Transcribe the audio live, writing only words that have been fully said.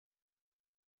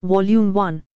Volume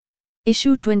 1.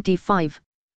 Issue 25.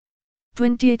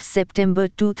 28 September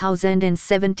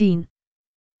 2017.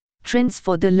 Trends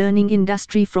for the learning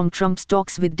industry from Trump's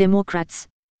talks with Democrats.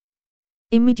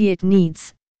 Immediate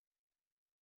needs.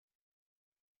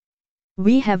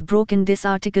 We have broken this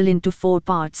article into 4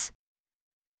 parts.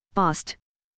 Past,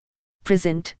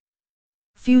 present,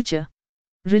 future,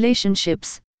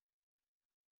 relationships.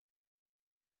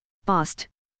 Past.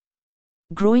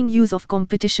 Growing use of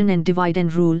competition and divide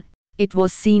and rule. It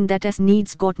was seen that as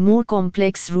needs got more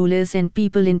complex, rulers and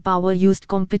people in power used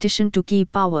competition to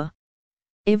keep power.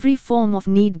 Every form of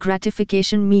need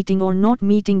gratification, meeting or not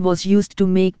meeting, was used to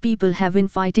make people have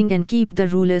infighting and keep the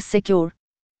rulers secure.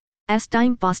 As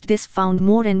time passed, this found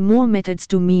more and more methods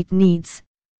to meet needs.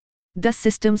 The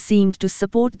system seemed to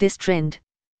support this trend.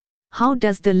 How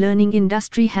does the learning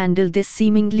industry handle this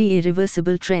seemingly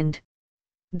irreversible trend?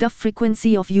 The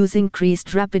frequency of use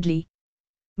increased rapidly.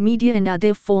 Media and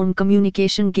other form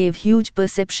communication gave huge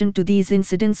perception to these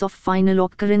incidents of final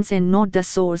occurrence and not the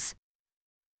source.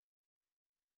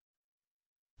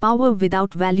 Power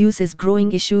without values is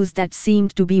growing. Issues that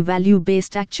seemed to be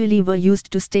value-based actually were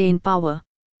used to stay in power.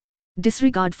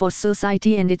 Disregard for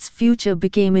society and its future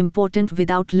became important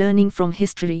without learning from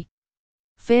history.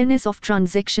 Fairness of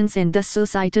transactions and the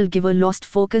societal giver lost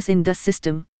focus in the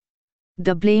system.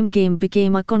 The blame game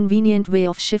became a convenient way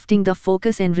of shifting the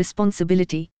focus and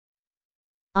responsibility.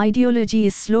 Ideology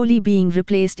is slowly being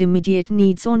replaced. Immediate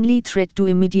needs. Only threat to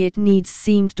immediate needs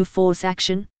seemed to force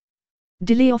action.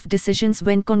 Delay of decisions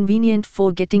when convenient,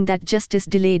 forgetting that justice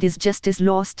delayed is justice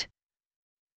lost.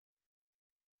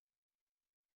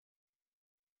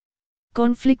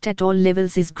 Conflict at all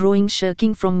levels is growing.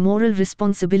 Shirking from moral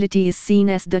responsibility is seen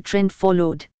as the trend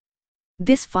followed.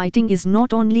 This fighting is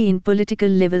not only in political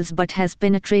levels but has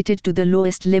penetrated to the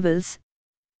lowest levels.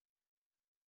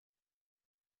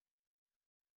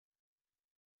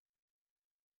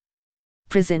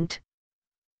 Present.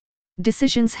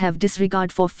 Decisions have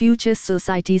disregard for future.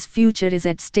 Society's future is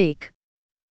at stake.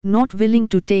 Not willing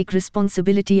to take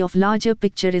responsibility of larger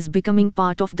picture is becoming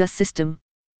part of the system.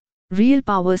 Real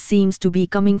power seems to be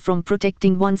coming from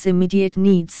protecting one's immediate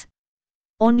needs.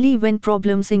 Only when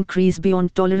problems increase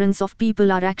beyond tolerance of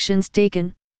people are actions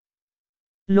taken.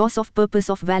 Loss of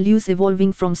purpose of values.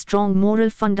 Evolving from strong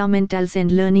moral fundamentals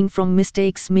and learning from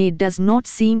mistakes made does not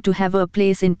seem to have a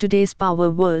place in today's power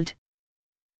world.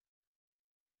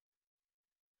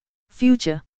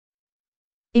 Future.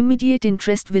 Immediate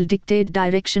interest will dictate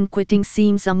direction. Quitting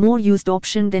seems a more used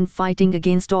option than fighting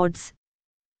against odds.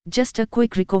 Just a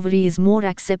quick recovery is more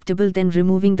acceptable than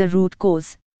removing the root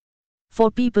cause. For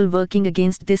people working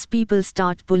against this, people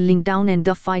start pulling down and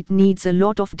the fight needs a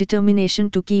lot of determination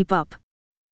to keep up.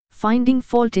 Finding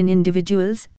fault in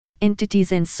individuals,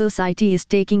 entities and society is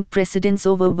taking precedence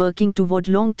over working toward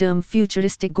long-term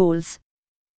futuristic goals.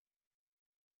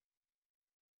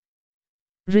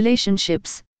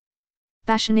 Relationships.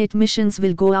 Passionate missions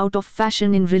will go out of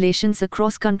fashion in relations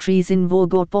across countries in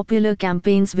vogue, or popular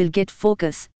campaigns will get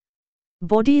focus.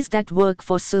 Bodies that work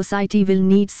for society will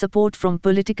need support from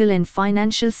political and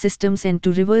financial systems, and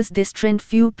to reverse this trend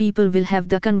few people will have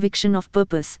the conviction of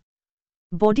purpose.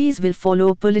 Bodies will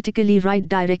follow politically right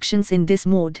directions in this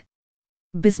mode.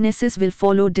 Businesses will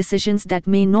follow decisions that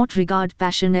may not regard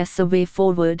passion as a way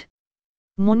forward.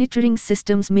 Monitoring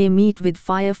systems may meet with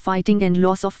firefighting and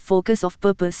loss of focus of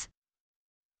purpose.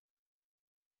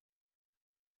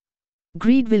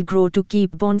 Greed will grow to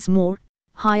keep bonds more,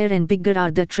 higher and bigger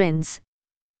are the trends.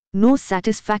 No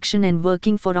satisfaction and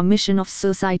working for a mission of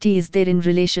society is there in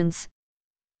relations.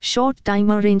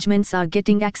 Short-time arrangements are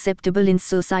getting acceptable in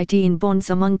society in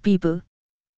bonds among people.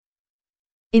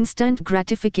 Instant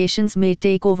gratifications may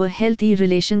take over healthy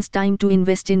relations. Time to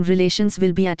invest in relations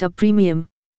will be at a premium.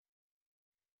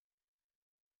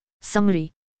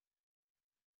 Summary.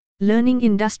 Learning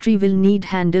industry will need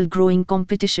handle growing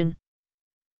competition.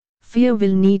 Fear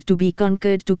will need to be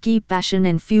conquered to keep passion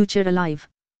and future alive.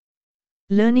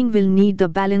 Learning will need the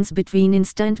balance between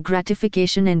instant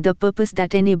gratification and the purpose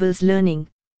that enables learning.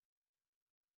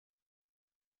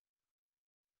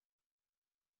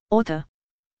 Author.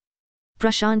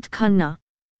 Prashant Khanna.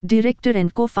 Director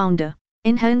and co-founder,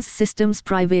 Enhance Systems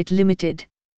Private Limited.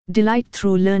 Delight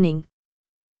through learning.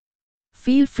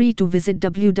 Feel free to visit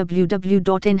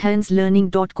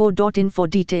www.enhancelearning.co.in for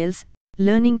details,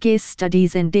 learning case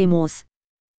studies and demos.